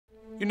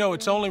You know,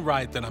 it's only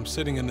right that I'm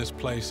sitting in this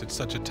place at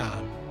such a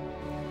time.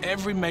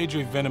 Every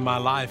major event in my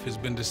life has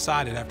been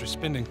decided after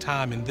spending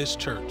time in this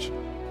church,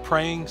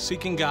 praying,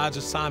 seeking God's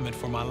assignment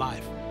for my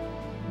life.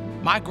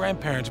 My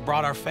grandparents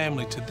brought our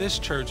family to this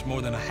church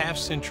more than a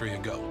half-century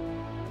ago.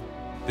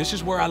 This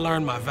is where I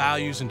learned my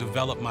values and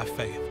developed my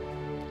faith.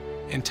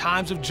 In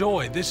times of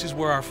joy, this is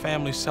where our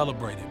family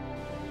celebrated.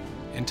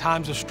 In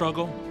times of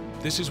struggle,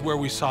 this is where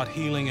we sought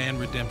healing and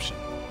redemption.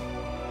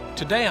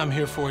 Today, I'm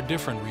here for a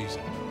different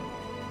reason.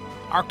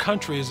 Our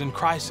country is in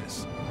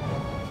crisis.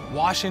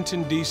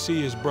 Washington,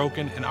 D.C. is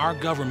broken and our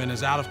government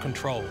is out of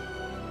control.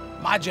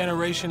 My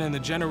generation and the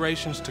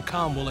generations to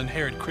come will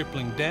inherit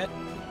crippling debt,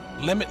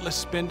 limitless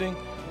spending,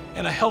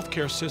 and a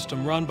healthcare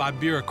system run by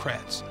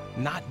bureaucrats,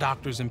 not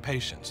doctors and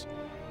patients.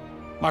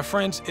 My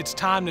friends, it's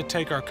time to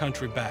take our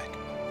country back.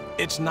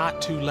 It's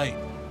not too late.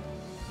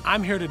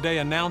 I'm here today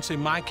announcing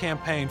my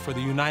campaign for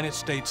the United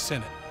States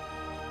Senate.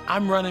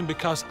 I'm running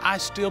because I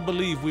still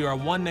believe we are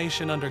one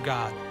nation under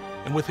God,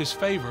 and with His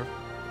favor,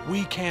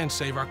 we can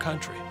save our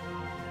country.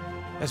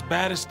 As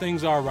bad as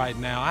things are right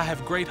now, I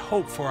have great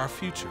hope for our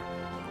future.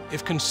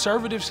 If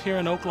conservatives here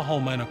in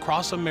Oklahoma and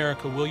across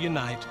America will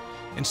unite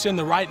and send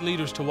the right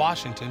leaders to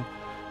Washington,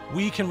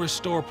 we can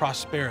restore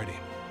prosperity.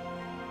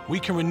 We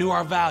can renew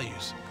our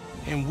values,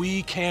 and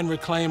we can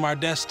reclaim our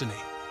destiny.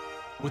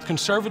 With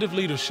conservative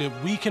leadership,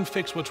 we can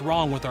fix what's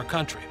wrong with our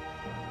country.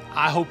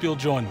 I hope you'll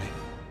join me.